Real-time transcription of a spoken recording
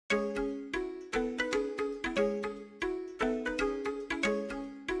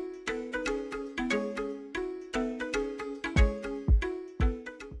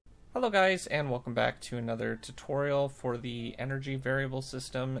Hello guys, and welcome back to another tutorial for the energy variable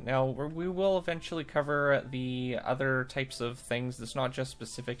system. Now we will eventually cover the other types of things that's not just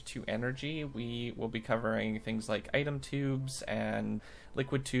specific to energy. We will be covering things like item tubes and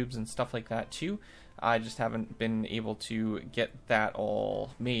liquid tubes and stuff like that too. I just haven't been able to get that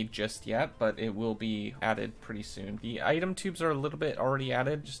all made just yet, but it will be added pretty soon. The item tubes are a little bit already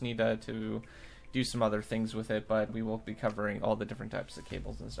added, just need to do some other things with it, but we will be covering all the different types of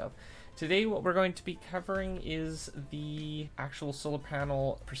cables and stuff. Today what we're going to be covering is the actual solar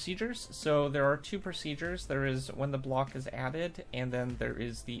panel procedures. So there are two procedures. There is when the block is added, and then there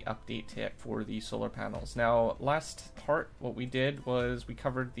is the update tick for the solar panels. Now last part what we did was we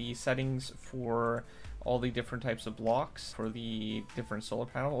covered the settings for all the different types of blocks for the different solar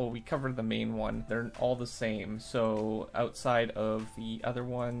panel. Well, we covered the main one. They're all the same. So outside of the other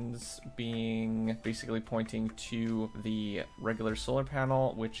ones being basically pointing to the regular solar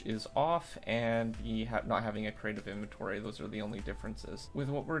panel, which is off, and the not having a creative inventory, those are the only differences. With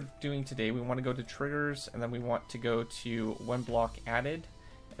what we're doing today, we want to go to triggers, and then we want to go to when block added,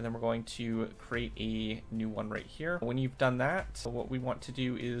 and then we're going to create a new one right here. When you've done that, so what we want to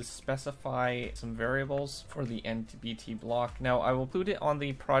do is specify some variables for the NBT block. Now I will include it on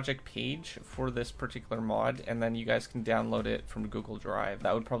the project page for this particular mod, and then you guys can download it from Google Drive.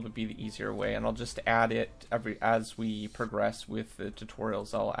 That would probably be the easier way, and I'll just add it as we progress with the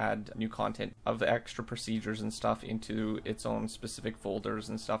tutorials. I'll add new content of the extra procedures and stuff into its own specific folders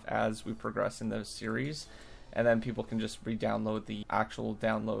and stuff as we progress in the series. And then people can just re-download the actual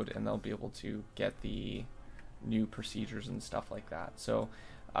download, and they'll be able to get the new procedures and stuff like that. So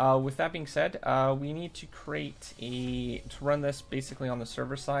with that being said, we need to create to run this basically on the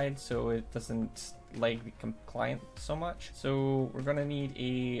server side so it doesn't lag the client so much. So we're going to need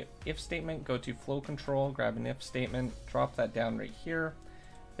a if statement. Go to flow control, grab an if statement, drop that down right here.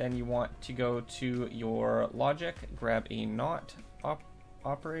 Then you want to go to your logic, grab a not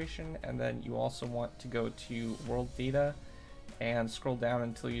operation, and then you also want to go to world data and scroll down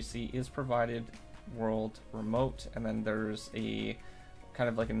until you see is provided world remote, and then there's a kind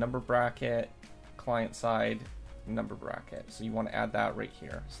of like a number bracket, client side number bracket. So you want to add that right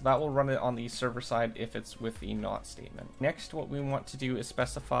here. So that will run it on the server side if it's with the not statement. Next, what we want to do is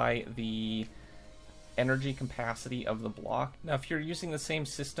specify the energy capacity of the block. Now if you're using the same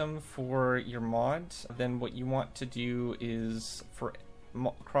system for your mod, then what you want to do is for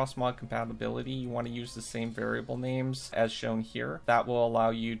cross mod compatibility, you want to use the same variable names as shown here. That will allow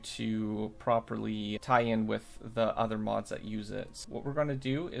you to properly tie in with the other mods that use it. So what we're going to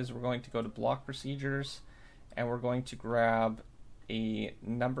do is we're going to go to block procedures, and we're going to grab a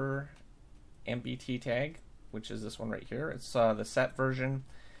number MBT tag, which is this one right here. It's the set version.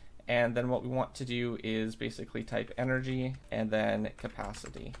 And then what we want to do is basically type energy and then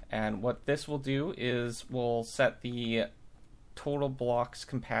capacity. And what this will do is we'll set the total block's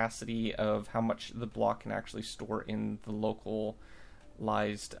capacity of how much the block can actually store in the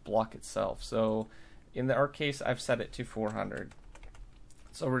localized block itself. So in our case, I've set it to 400.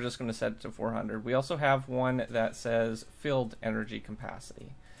 So we're just going to set it to 400. We also have one that says filled energy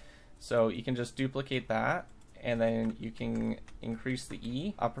capacity. So you can just duplicate that, and then you can increase the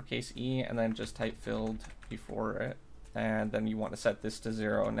E, uppercase E, and then just type filled before it. And then you want to set this to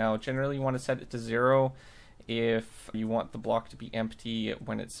 0. Now generally you want to set it to 0 if you want the block to be empty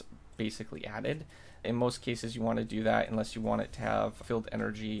when it's basically added. In most cases you want to do that unless you want it to have filled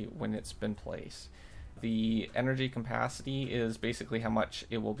energy when it's been placed. The energy capacity is basically how much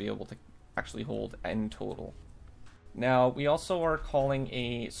it will be able to actually hold in total. Now we also are calling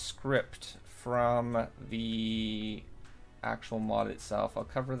a script from the actual mod itself. I'll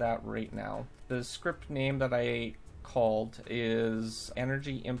cover that right now. The script name that I called is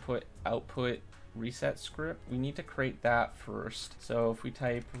energy input output reset script. We need to create that first. So if we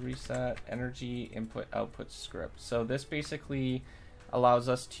type reset energy input output script, so this basically allows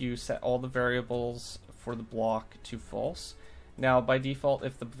us to set all the variables for the block to false. Now by default,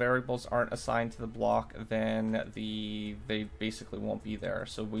 if the variables aren't assigned to the block, then they basically won't be there.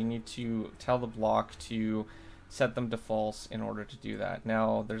 So we need to tell the block to set them to false in order to do that.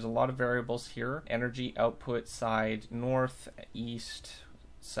 Now there's a lot of variables here. Energy output side north, east,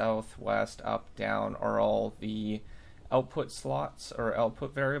 south, west, up, down are all the output slots or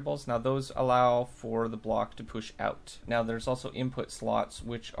output variables. Now those allow for the block to push out. Now there's also input slots,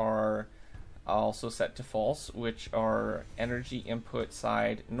 which are also set to false, which are energy input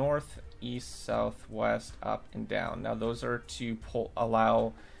side north, east, south, west, up, and down. Now those are to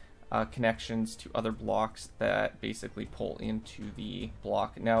allow connections to other blocks that basically pull into the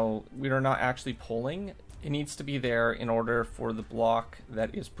block. Now we are not actually pulling It needs to be there in order for the block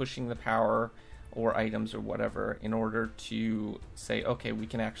that is pushing the power or items or whatever, in order to say, okay, we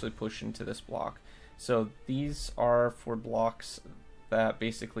can actually push into this block. So these are for blocks that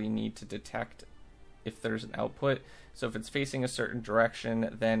basically need to detect if there's an output. So if it's facing a certain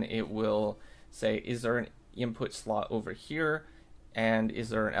direction, then it will say, is there an input slot over here? And is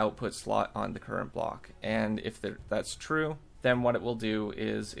there an output slot on the current block? And if that's true, then what it will do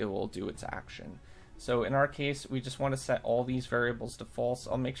is it will do its action. So in our case, we just want to set all these variables to false.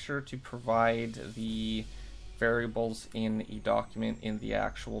 I'll make sure to provide the variables in a document in the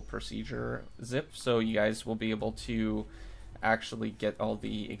actual procedure zip, so you guys will be able to actually get all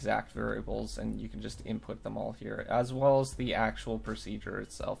the exact variables, and you can just input them all here, as well as the actual procedure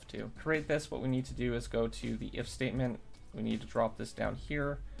itself too. To create this, what we need to do is go to the if statement. We need to drop this down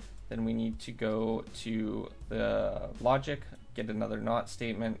here. Then we need to go to the logic, get another not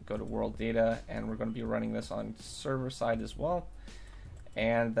statement, go to world data, and we're going to be running this on server side as well.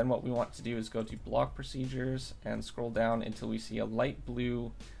 And then what we want to do is go to block procedures and scroll down until we see a light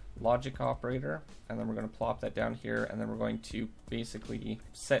blue logic operator, and then we're going to plop that down here, and then we're going to basically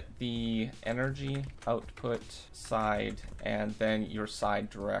set the energy output side and then your side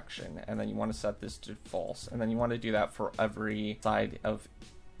direction, and then you want to set this to false, and then you want to do that for every side of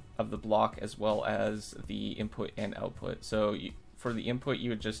the block as well as the input and output. So for the input, you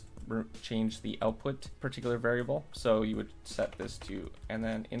would just change the output particular variable, so you would set this to and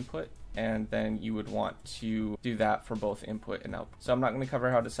then input, and then you would want to do that for both input and output. So I'm not going to cover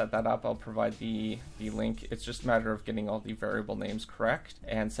how to set that up. I'll provide the link. It's just a matter of getting all the variable names correct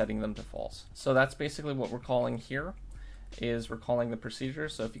and setting them to false. So that's basically what we're calling here, is we're calling the procedure.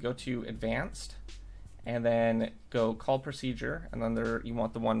 So if you go to advanced and then go call procedure, and then there you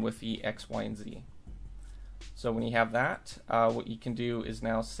want the one with the X, Y, and Z. So when you have that, what you can do is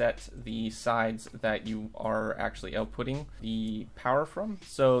now set the sides that you are actually outputting the power from.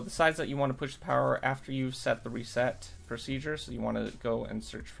 So the sides that you want to push the power after you've set the reset procedure, so you want to go and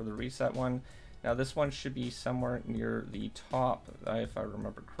search for the reset one. Now this one should be somewhere near the top, if I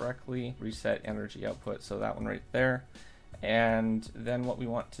remember correctly, reset energy output, so that one right there. And then what we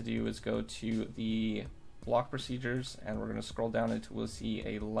want to do is go to the block procedures, and we're going to scroll down until we'll see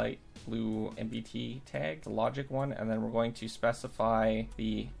a light blue MBT tag, the logic one, and then we're going to specify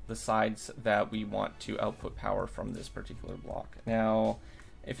the sides that we want to output power from this particular block. Now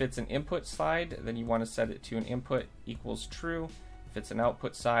if it's an input side, then you want to set it to an input equals true. If it's an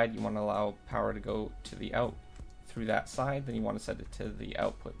output side, you want to allow power to go to the out through that side, then you want to set it to the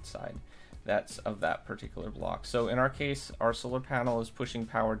output side that's of that particular block. So in our case, our solar panel is pushing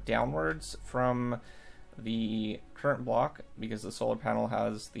power downwards from the current block because the solar panel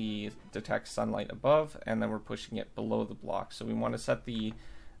has the detect sunlight above, and then we're pushing it below the block. So we want to set the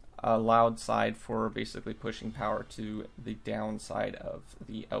allowed side for basically pushing power to the downside of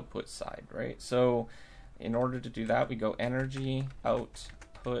the output side, right? So in order to do that, we go energy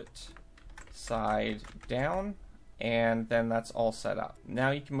output side down, and then that's all set up.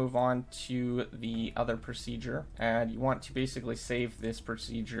 Now you can move on to the other procedure, and you want to basically save this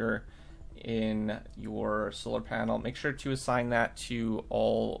procedure in your solar panel. Make sure to assign that to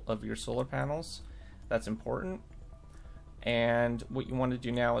all of your solar panels. That's important. And what you want to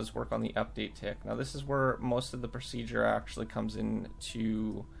do now is work on the update tick. Now this is where most of the procedure actually comes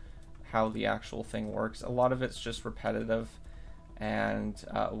into how the actual thing works. A lot of it's just repetitive, and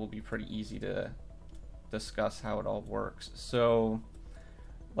it will be pretty easy to discuss how it all works. So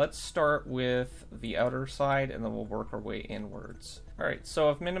let's start with the outer side, and then we'll work our way inwards. Alright, so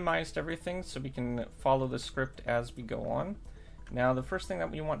I've minimized everything so we can follow the script as we go on. Now the first thing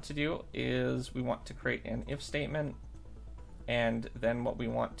that we want to do is we want to create an if statement, and then what we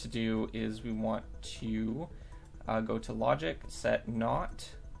want to do is we want to go to logic, set not,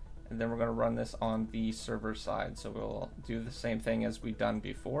 and then we're going to run this on the server side. So we'll do the same thing as we've done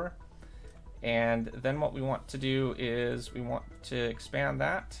before. And then what we want to do is we want to expand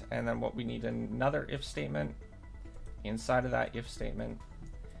that, and then what we need another if statement inside of that if statement,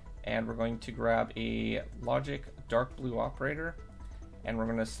 and we're going to grab a logic dark blue operator, and we're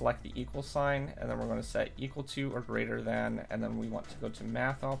going to select the equal sign, and then we're going to set equal to or greater than, and then we want to go to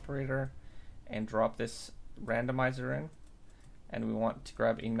math operator and drop this randomizer in, and we want to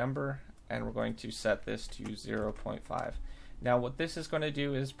grab a number, and we're going to set this to 0.5. Now what this is going to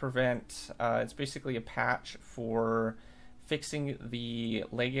do is prevent, it's basically a patch for fixing the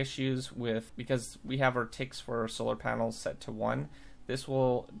lag issues with, because we have our ticks for our solar panels set to 1. This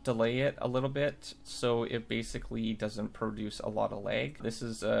will delay it a little bit, so it basically doesn't produce a lot of lag. This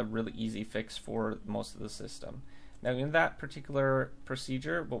is a really easy fix for most of the system. Now in that particular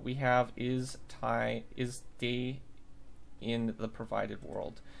procedure, what we have is day in the provided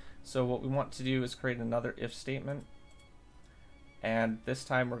world. So what we want to do is create another if statement, and this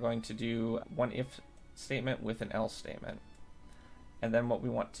time we're going to do one if statement with an else statement. And then what we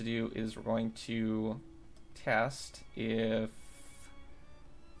want to do is we're going to test if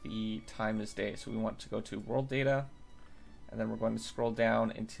the time is day. So we want to go to world data, and then we're going to scroll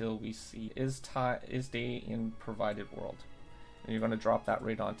down until we see is day in provided world. And you're going to drop that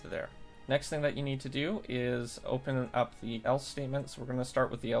right onto there. Next thing that you need to do is open up the else statement. So we're going to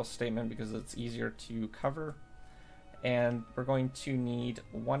start with the else statement because it's easier to cover. And we're going to need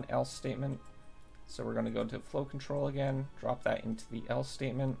one else statement. So we're going to go to flow control again, drop that into the else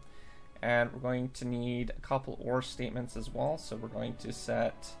statement. And we're going to need a couple or statements as well. So we're going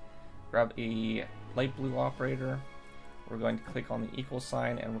to grab a light blue operator. We're going to click on the equal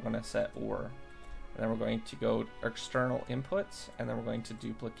sign and we're going to set or. And then we're going to go external inputs, and then we're going to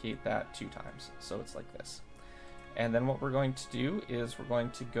duplicate that 2 times. So it's like this. And then what we're going to do is we're going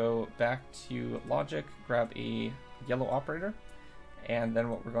to go back to logic, grab a yellow operator, and then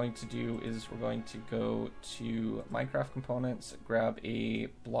what we're going to do is we're going to go to Minecraft components, grab a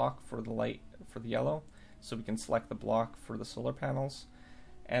block for the yellow, so we can select the block for the solar panels.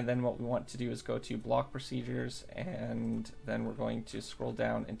 And then what we want to do is go to block procedures, and then we're going to scroll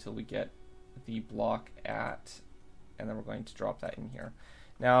down until we get the block at, and then we're going to drop that in here.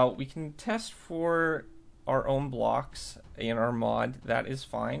 Now we can test for our own blocks in our mod, that is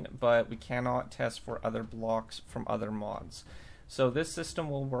fine, but we cannot test for other blocks from other mods. So this system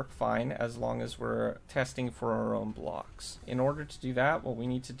will work fine as long as we're testing for our own blocks. In order to do that, what we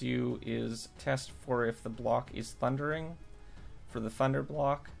need to do is test for if the block is thundering. For the thunder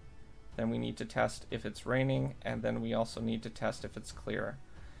block, then we need to test if it's raining, and then we also need to test if it's clear.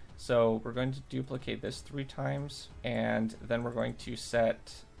 So we're going to duplicate this 3 times, and then we're going to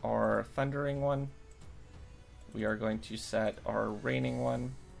set our thundering one. We are going to set our raining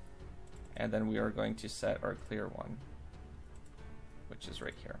one, and then we are going to set our clear one, which is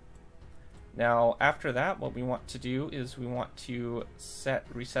right here. Now after that, what we want to do is we want to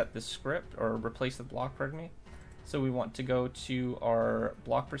reset the script, or replace the block, pardon me. So we want to go to our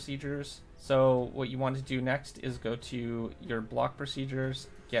block procedures. So what you want to do next is go to your block procedures,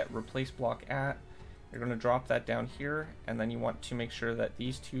 get replace block at. You're going to drop that down here, and then you want to make sure that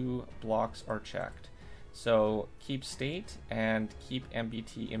these 2 blocks are checked. So keep state and keep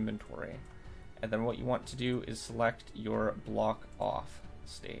MBT inventory. And then what you want to do is select your block off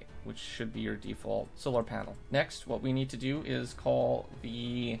state, which should be your default solar panel. Next, what we need to do is call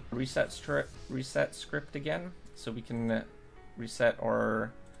the reset script again, so we can reset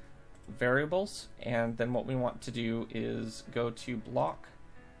our variables. And then what we want to do is go to block,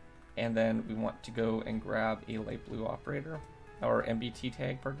 and then we want to go and grab a light blue operator, or MBT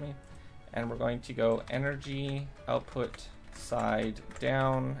tag, pardon me, and we're going to go energy output side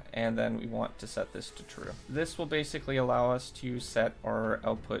down, and then we want to set this to true. This will basically allow us to set our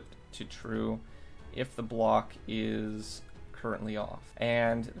output to true if the block is currently off.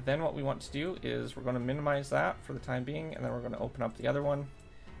 And then what we want to do is we're going to minimize that for the time being, and then we're going to open up the other one.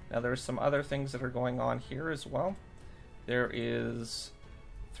 Now there's some other things that are going on here as well. There is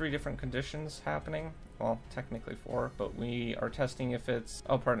 3 different conditions happening. Well, technically 4, but we are testing if it's,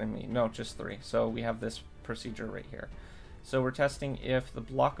 oh pardon me, no, just 3. So we have this procedure right here. So we're testing if the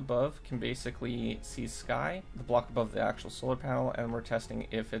block above can basically see sky, the block above the actual solar panel, and we're testing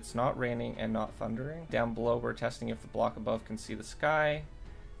if it's not raining and not thundering. Down below we're testing if the block above can see the sky,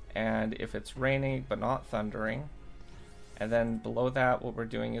 and if it's raining but not thundering. And then below that, what we're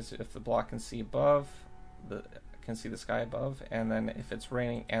doing is if the block can see the sky above, and then if it's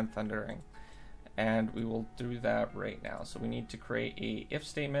raining and thundering. And we will do that right now. So we need to create a if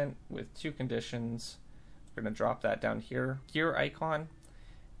statement with 2 conditions. We're going to drop that down here, gear icon,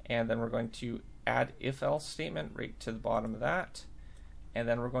 and then we're going to add if else statement right to the bottom of that. And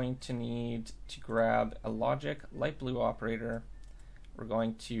then we're going to need to grab a logic light blue operator. We're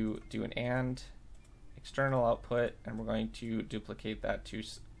going to do an and external output, and we're going to duplicate that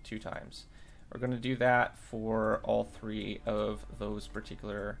two times. We're going to do that for all 3 of those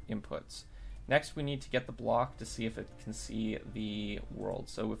particular inputs. Next, we need to get the block to see if it can see the world.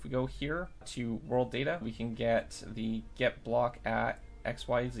 So if we go here to world data, we can get the get block at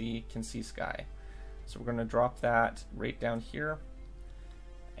XYZ can see sky. So we're going to drop that right down here.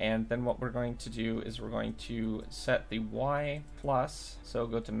 And then what we're going to do is we're going to set the Y plus. So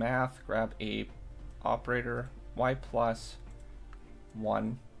go to math, grab a operator, Y plus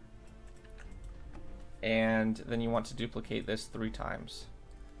 1. And then you want to duplicate this 3 times.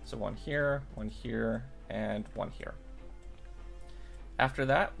 So one here, and one here. After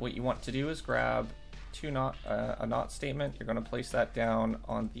that, what you want to do is grab a not statement. You're going to place that down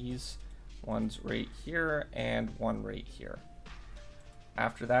on these ones right here and one right here.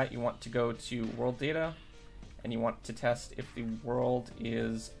 After that, you want to go to world data, and you want to test if the world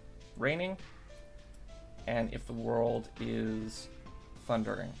is raining and if the world is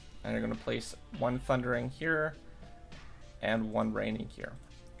thundering. And you're going to place one thundering here and one raining here.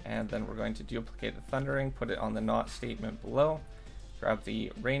 And then we're going to duplicate the thundering, put it on the not statement below, grab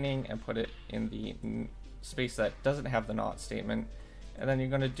the raining and put it in the space that doesn't have the not statement, and then you're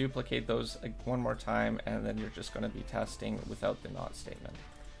going to duplicate those one more time, and then you're just going to be testing without the not statement.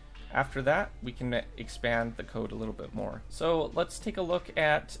 After that, we can expand the code a little bit more. So let's take a look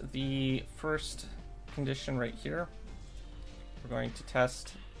at the first condition right here. We're going to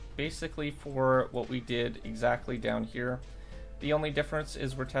test basically for what we did exactly down here. The only difference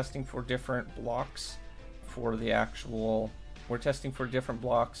is we're testing for different blocks for the actual, we're testing for different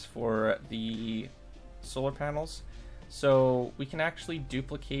blocks for the solar panels. So we can actually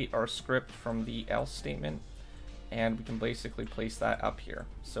duplicate our script from the else statement, and we can basically place that up here.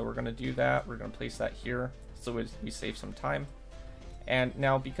 So we're going to do that. We're going to place that here so we save some time. And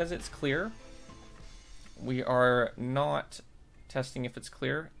now because it's clear, we are not testing if it's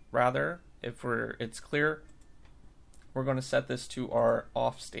clear. Rather, if it's clear, we're going to set this to our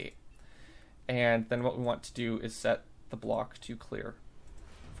off state. And then what we want to do is set the block to clear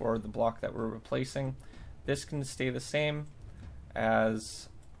for the block that we're replacing. This can stay the same as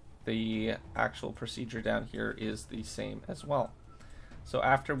the actual procedure down here is the same as well. So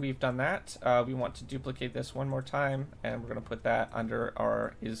after we've done that, we want to duplicate this one more time, and we're going to put that under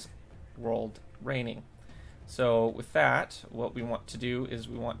our is world raining. So with that, what we want to do is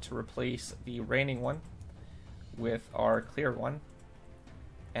we want to replace the raining one with our clear one,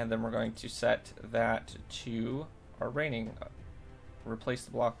 and then we're going to set that to our raining, replace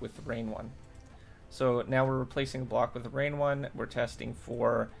the block with the rain one. So now we're replacing the block with the rain one. We're testing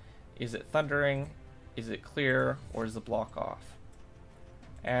for, is it thundering, is it clear, or is the block off?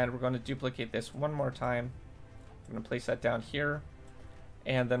 And we're going to duplicate this one more time. I'm going to place that down here,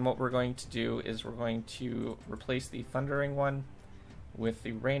 and then what we're going to do is we're going to replace the thundering one with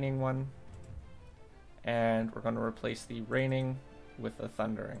the raining one, and we're going to replace the raining with the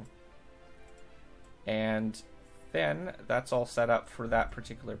thundering. And then that's all set up for that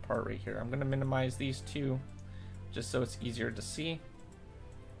particular part right here. I'm going to minimize these two just so it's easier to see,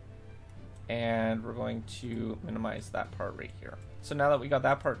 and we're going to minimize that part right here. So now that we got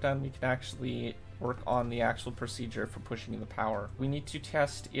that part done, we can actually work on the actual procedure for pushing the power. We need to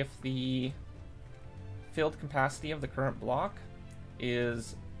test if the filled capacity of the current block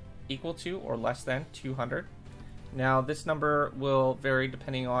is equal to or less than 200. Now this number will vary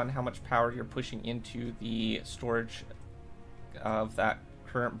depending on how much power you're pushing into the storage of that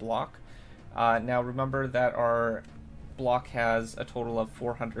current block. Now remember that our block has a total of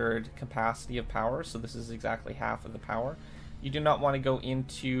 400 capacity of power, so this is exactly half of the power. You do not want to go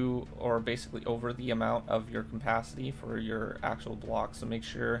into or basically over the amount of your capacity for your actual block, so make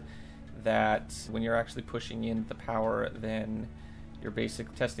sure that when you're actually pushing in the power, then you're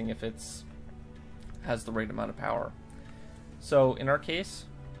basically testing if it's has the right amount of power. So in our case,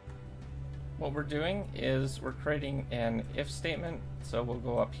 what we're doing is we're creating an if statement. So we'll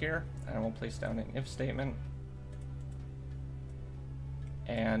go up here and we'll place down an if statement.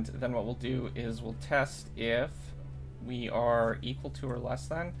 And then what we'll do is we'll test if we are equal to or less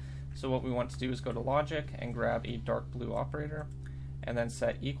than. So what we want to do is go to logic and grab a dark blue operator and then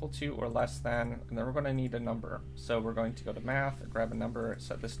set equal to or less than, and then we're going to need a number. So we're going to go to math, grab a number,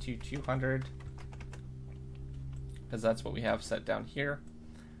 set this to 200, because that's what we have set down here.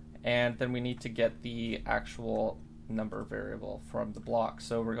 And then we need to get the actual number variable from the block.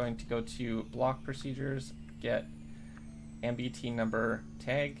 So we're going to go to block procedures, get MBT number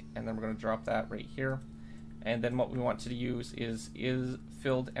tag, and then we're going to drop that right here. And then what we want to use is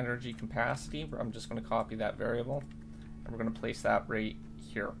filled energy capacity. I'm just going to copy that variable, and we're going to place that right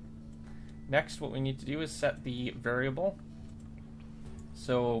here. Next, what we need to do is set the variable.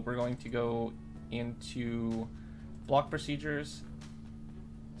 So we're going to go into block procedures,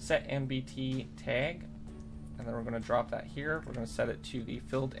 set MBT tag, and then we're going to drop that here. We're going to set it to the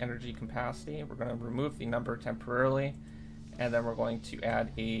filled energy capacity. We're going to remove the number temporarily, and then we're going to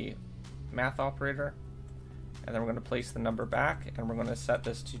add a math operator, and then we're going to place the number back, and we're going to set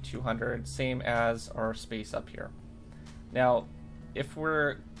this to 200, same as our space up here. Now, if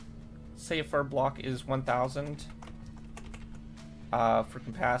our block is 1000 for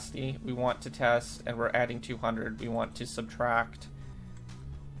capacity, we want to test, and we're adding 200, we want to subtract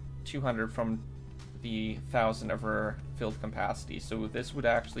 200 from the 1,000 of our filled capacity. So this would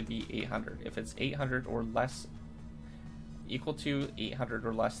actually be 800. If it's 800 or less, equal to 800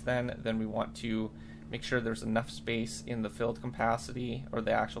 or less than, then we want to make sure there's enough space in the filled capacity or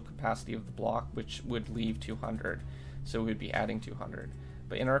the actual capacity of the block, which would leave 200. So we'd be adding 200.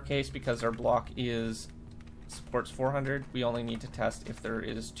 But in our case, because our block supports 400, we only need to test if there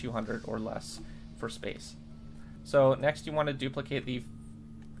is 200 or less for space. So next you want to duplicate the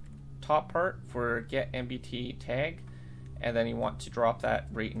top part for get MBT tag, and then you want to drop that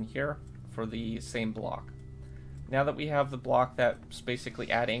right in here for the same block. Now that we have the block that's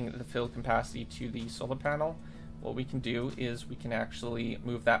basically adding the filled capacity to the solar panel, what we can do is we can actually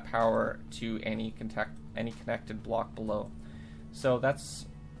move that power to any connected block below. So that's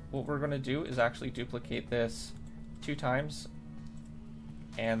what we're going to do, is actually duplicate this 2 times,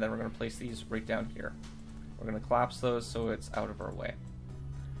 and then we're going to place these right down here. We're going to collapse those so it's out of our way.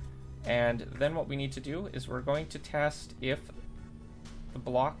 And then what we need to do is we're going to test if the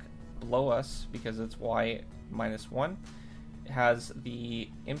block below us, because it's y minus 1, has the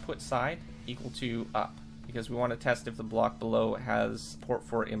input side equal to up, because we want to test if the block below has port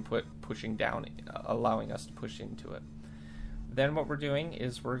 4 input pushing down, allowing us to push into it. Then what we're doing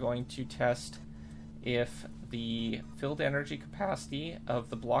is we're going to test if the filled energy capacity of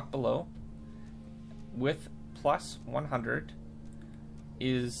the block below with plus 100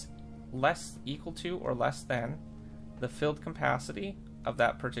 is equal to or less than the filled capacity of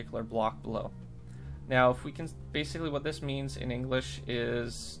that particular block below. Now, if we can, basically what this means in English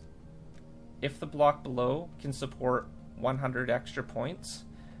is if the block below can support 100 extra points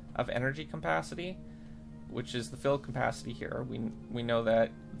of energy capacity, which is the filled capacity here, we know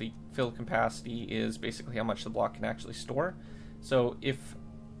that the filled capacity is basically how much the block can actually store. So if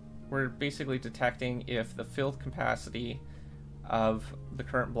we're basically detecting if the filled capacity of the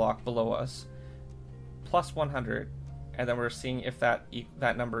current block below us plus 100, and then we're seeing if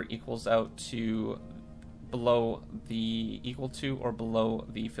that number equals out to equal to or below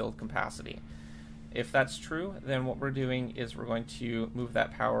the filled capacity. If that's true, then what we're doing is we're going to move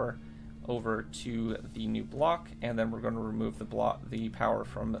that power over to the new block, and then we're going to remove the power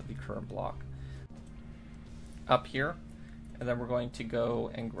from the current block up here, and then we're going to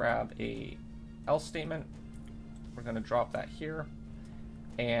go and grab a else statement. We're going to drop that here,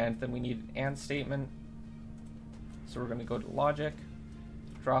 and then we need an and statement, so we're going to go to logic,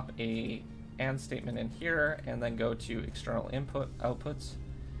 drop a and statement in here, and then go to external outputs,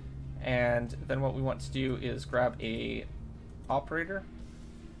 and then what we want to do is grab a operator,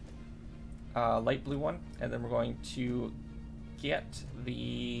 light blue one, and then we're going to get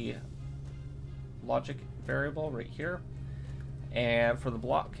the logic variable right here and for the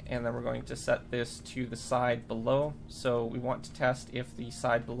block, and then we're going to set this to the side below. So we want to test if the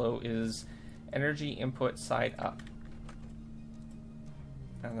side below is energy input side up,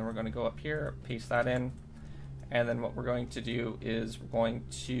 and then we're going to go up here, paste that in, and then what we're going to do is we're going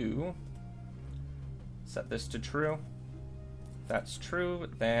to set this to true. If that's true,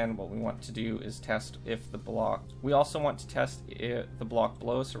 then what we want to do is test if the block, we also want to test if the block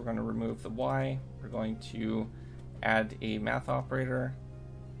below, so we're going to remove the y, we're going to add a math operator,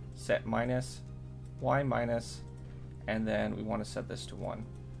 set minus, y minus, and then we want to set this to 1.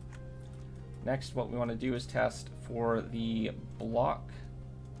 Next, what we want to do is test for the block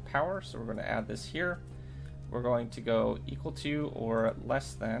power, so we're going to add this here. We're going to go equal to or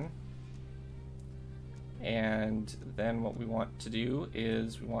less than, and then what we want to do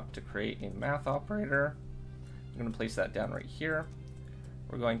is we want to create a math operator. I'm going to place that down right here.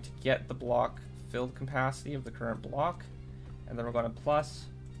 We're going to get the block filled capacity of the current block, and then we're going to plus,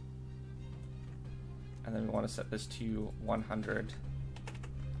 and then we want to set this to 100,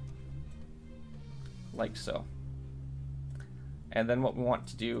 like so. And then what we want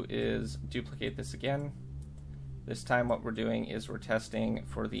to do is duplicate this again. This time what we're doing is we're testing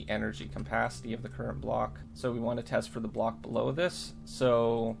for the energy capacity of the current block. So we want to test for the block below this.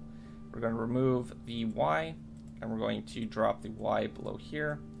 So we're going to remove the y, and we're going to drop the y below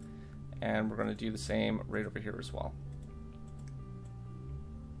here, and we're going to do the same right over here as well.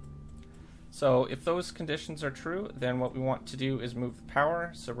 So if those conditions are true, then what we want to do is move the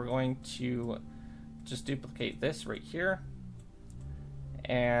power. So we're going to just duplicate this right here,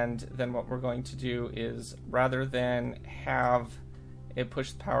 and then what we're going to do is rather than have it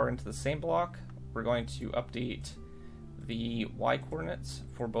push the power into the same block, we're going to update the y coordinates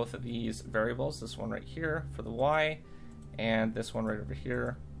for both of these variables, this one right here for the y and this one right over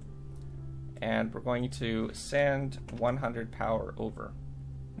here, and we're going to send 100 power over.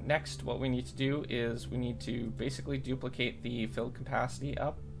 Next, what we need to do is we need to basically duplicate the filled capacity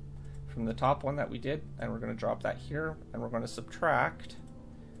up. from the top one that we did, and we're going to drop that here, and we're going to subtract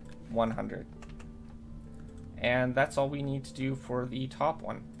 100. And that's all we need to do for the top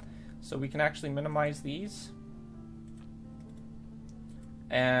one. So we can actually minimize these.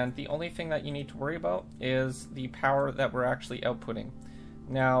 And the only thing that you need to worry about is the power that we're actually outputting.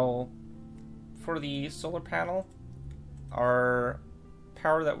 Now, for the solar panel, our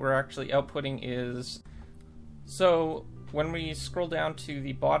power that we're actually outputting is... So when we scroll down to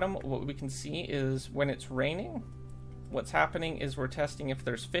the bottom, what we can see is when it's raining, what's happening is we're testing if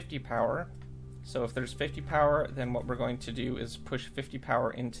there's 50 power. So if there's 50 power, then what we're going to do is push 50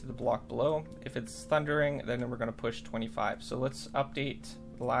 power into the block below. If it's thundering, then we're going to push 25. So let's update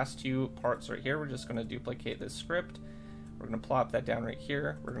the last two parts right here. We're just going to duplicate this script. We're going to plop that down right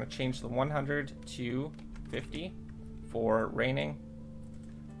here. We're going to change the 100 to 50 for raining.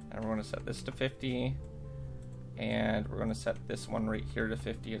 And we're going to set this to 50. And we're going to set this one right here to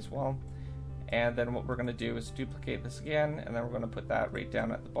 50 as well. And then what we're going to do is duplicate this again, and then we're going to put that right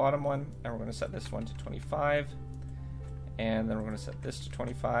down at the bottom one, and we're going to set this one to 25, and then we're going to set this to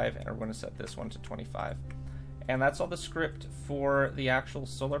 25, and we're going to set this one to 25. And that's all the script for the actual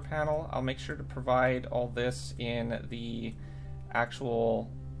solar panel. I'll make sure to provide all this in the actual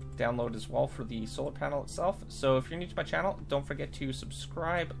download as well for the solar panel itself. So if you're new to my channel, don't forget to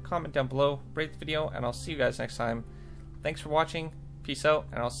subscribe, comment down below, rate the video, and I'll see you guys next time. Thanks for watching, peace out,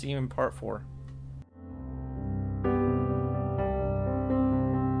 and I'll see you in part 4.